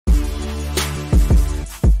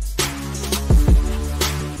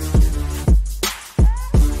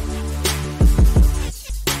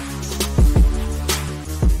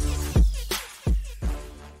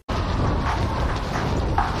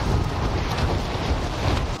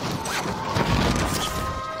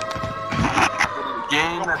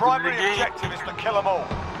Our primary objective is to kill them all.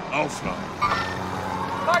 I'll fly.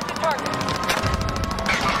 Mark the target.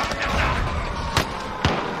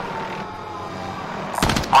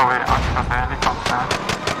 Oh wait, I got the helicopter.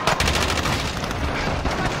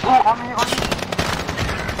 Oh, on me.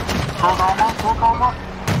 Go down.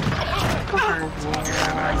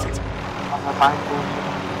 On the bike.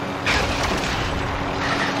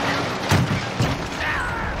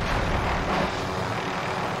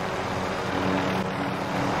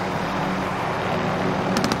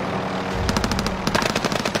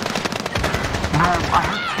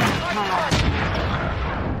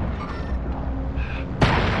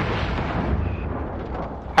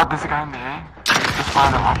 Oh, there's a guy in there. Just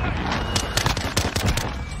find him off of you.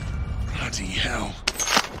 Bloody hell.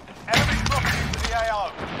 Enemies dropping into the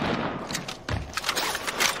AO.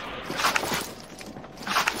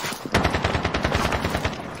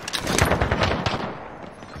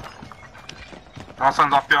 One's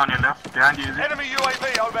up here on your left, behind you. Enemy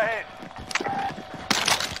UAV overhead.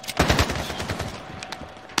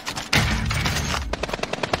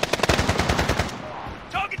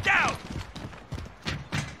 Target down!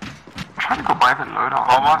 Try to go by the loadout.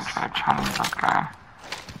 Almost. So challenge that guy.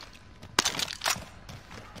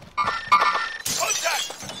 Contact!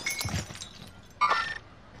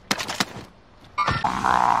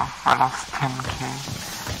 I lost 10k.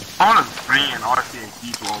 I want to bring in RC and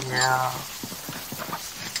people. Yeah.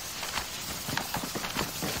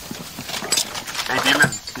 Hey,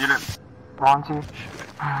 Dylan. Want you?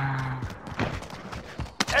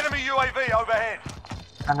 Enemy UAV overhead.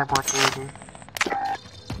 And they bought UAV.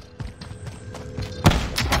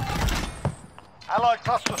 Allied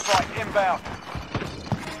cluster strike inbound.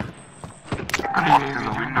 I popped in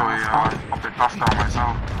the window here. I popped the dust down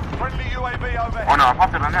myself. Friendly UAV overhead. Oh no, I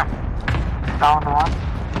popped it on them. Down one.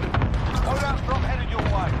 Loadout drop headed your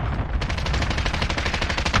way.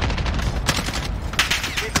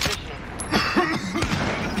 Repositioning.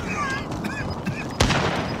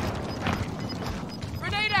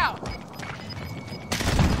 Grenade out!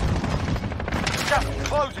 Gas is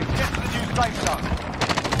closing. Get to the new safe zone.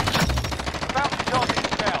 Bounty target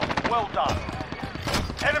is down. Well done.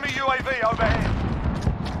 Enemy UAV overhead.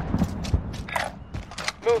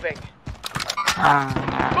 Moving.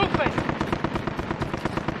 Moving!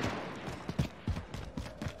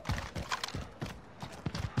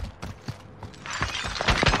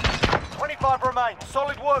 25 remain.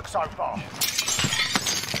 Solid work so far.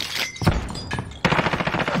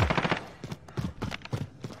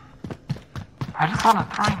 I just want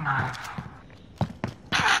a throwing knife.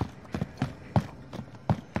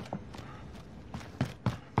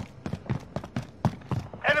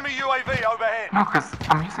 Enemy UAV overhead. No, because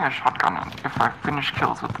I'm using a shotgun, and if I finish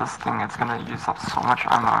kills with this thing, it's gonna use up so much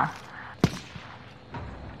ammo.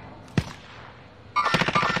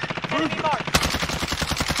 Enemy mark.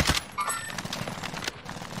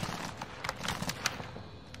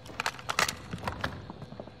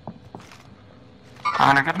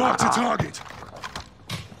 I'm gonna get Marked a loaded up. target.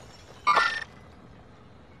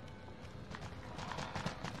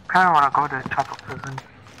 Kinda wanna go to the top of prison.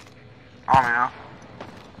 Oh yeah.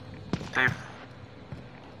 Safe.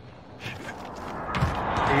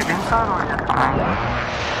 Are you inside or just coming?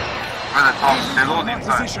 Where the top? They're all My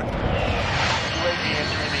inside. position. UAV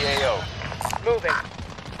entering the AO. Moving.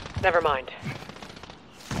 Never mind.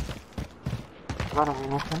 A lot of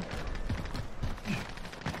munition.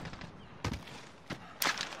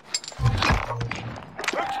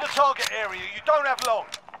 Move to the target area. You don't have long.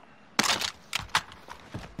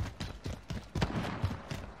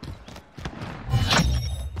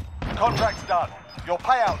 Contract's done. Your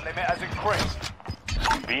payout limit has increased.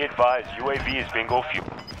 Be advised, UAV is bingo fuel.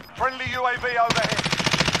 Friendly UAV overhead.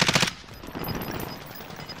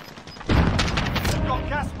 We've got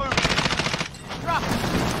gas moving. Drop!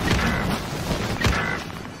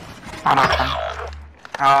 One of them.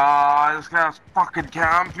 This guy's fucking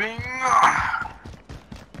camping.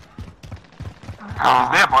 Is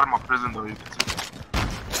there bottom of prison though, you can see.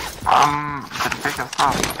 Did it take us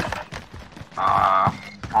up?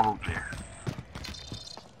 Probably.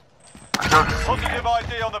 Positive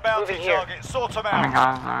ID on the bounty Moving here. target. Sort them Coming out.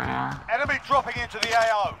 guys though, yeah. Enemy dropping into the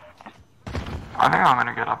AO. I think I'm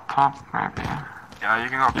gonna get up top, maybe. Yeah, you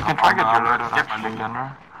can go. You can try to get your load Get up my actually, loot. General.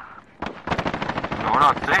 No, we're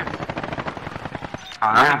not safe.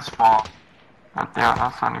 Oh, that one's far. But yeah,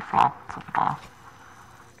 that's only flopped at all.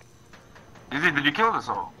 Izzy, did you kill this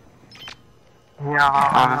all?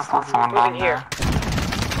 Yeah, oh, there's still someone down Moving here. there.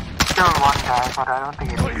 Killed one guy, but I don't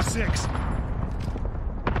think it is. 26.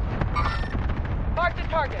 Mark the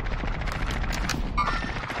target.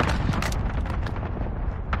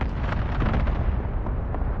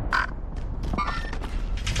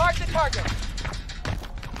 target.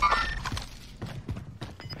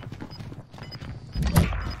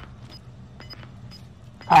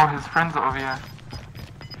 Oh, his friends are over here.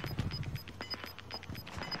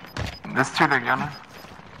 There's two together.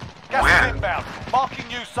 Gas Where? is inbound. Marking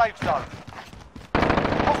new safe zone.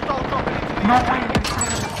 Hostile dropping into the No way, he's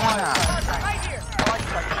sitting in the corner. Right here.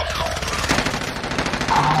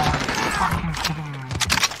 Oh, you're fucking kidding me.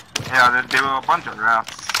 Yeah, they were a bunch of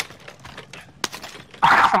rats. I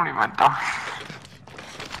can't believe I died.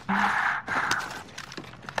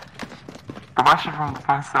 Go back from the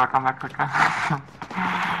fence, so I'll come back quicker.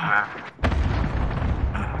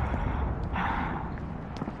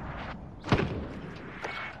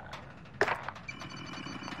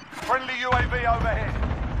 friendly UAV overhead.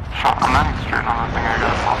 Shot, I'm landing straight on the thing, I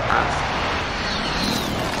got assault first.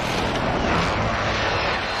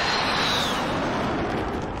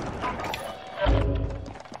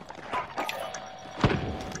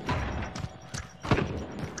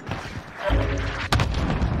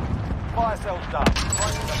 Fire cells done.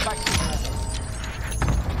 Right in the back to normal.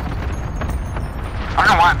 I don't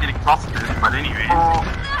know why I'm getting clustered, but anyways.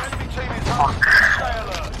 Enemy team is home. Stay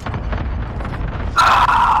alert.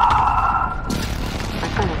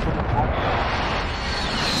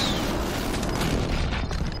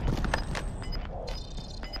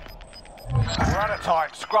 We're out of time.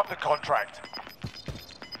 Scrub the contract.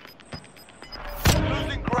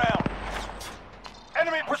 Losing ground.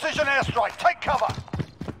 Enemy precision airstrike. Take cover.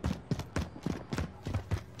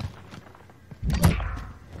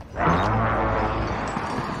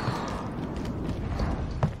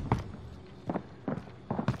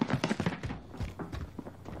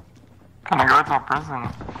 Can I go to a prison?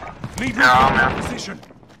 Need Yeah, I'm recon in. position.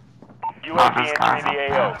 UAV this guy's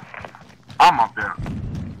entering the up AO. I'm up there.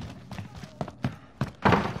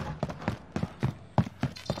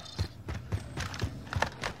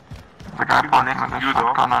 The guy People next fucking with to a you, though.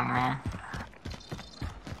 shotgun on me.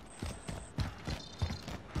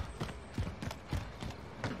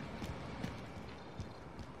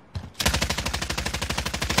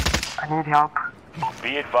 I need help.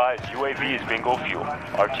 Be advised, UAV is bingo fuel.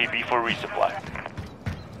 RTB for resupply.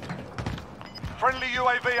 Friendly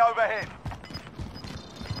UAV overhead.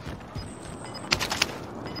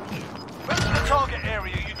 Move to the target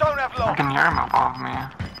area. You don't have I long. can hear him above me.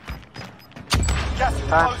 Gas is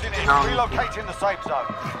closing in. Relocating the safe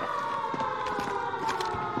zone.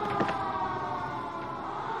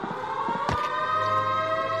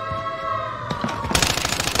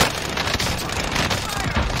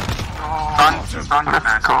 Done. Let's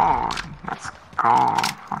go. Let's go.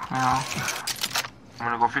 Fuck me hell. I'm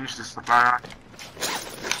gonna go finish this supply.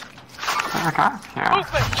 There's a guy here.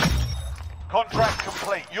 Contract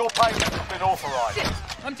complete. Your payment has been authorized.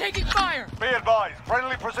 I'm taking fire. Be advised.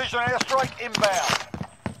 Friendly precision airstrike inbound.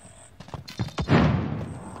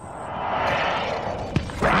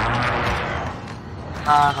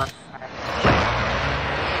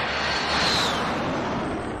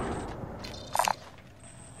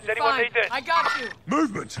 Fine. I got you.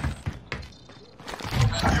 Movement. You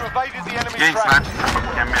evaded the enemy Yes, trap. man.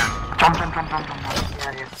 Yeah, man. Jump.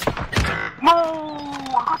 No!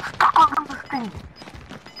 I got stuck on this thing.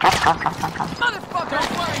 Jump. Motherfucker.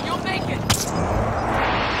 Don't worry, you'll make it.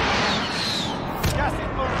 Gas is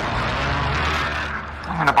moving.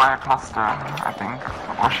 I'm gonna buy a cluster, I think.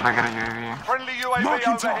 Or should I get a UAV? Friendly UAV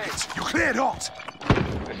Marking overhead. targets. You're cleared hot.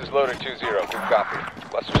 This is loader 2-0. Good copy.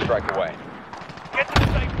 Lesser strike away. Get to the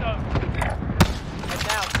safe zone. Head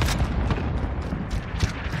down.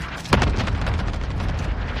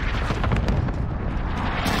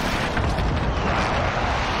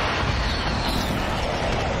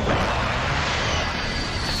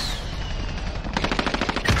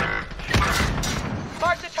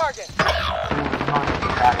 Mark the target.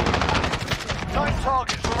 9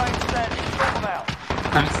 targets remain standing. Struggle now.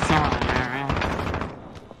 There's a team with a UAV.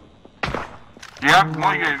 You have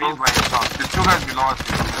more UAVs by yourself. There's two guys below us.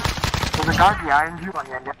 There's a guy behind you on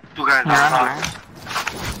the end. Two guys Yeah, outside.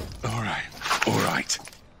 Alright. Alright.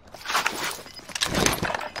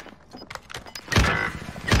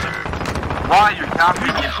 Why you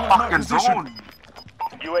camping in fucking zone?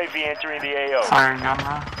 UAV entering the AO. sorry,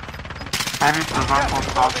 gunner. Maybe it's the zone close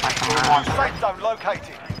to us, I can New safe zone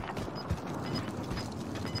located.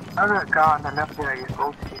 Another guy on the left there is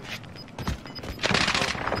OT.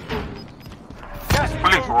 Gas is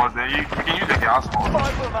Pulling moving. towards there. You can use the gas mode.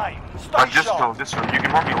 5 remain. Stay But just sharp. go this way. You can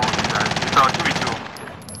probably hold it there. It's a 2v2.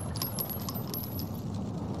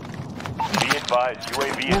 Be advised,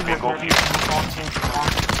 UAV is bingo fuel.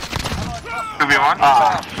 2v1?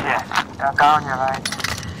 Ah, shit. That guy on your right.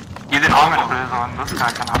 He's in I'm in armor. prison. This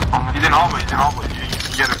guy can have fun. He's in armor. You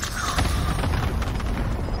get it.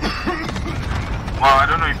 Well, I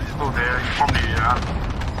don't know if he's still there. He's probably,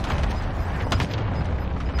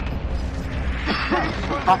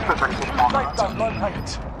 Safe zone located.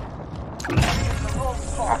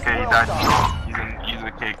 okay, he died. He's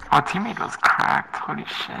a cake. Our teammate was cracked. Holy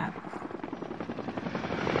shit.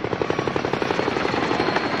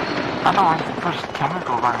 I don't want to push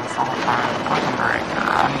chemical by himself or pushing right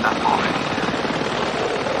and that bullet.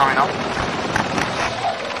 Coming up.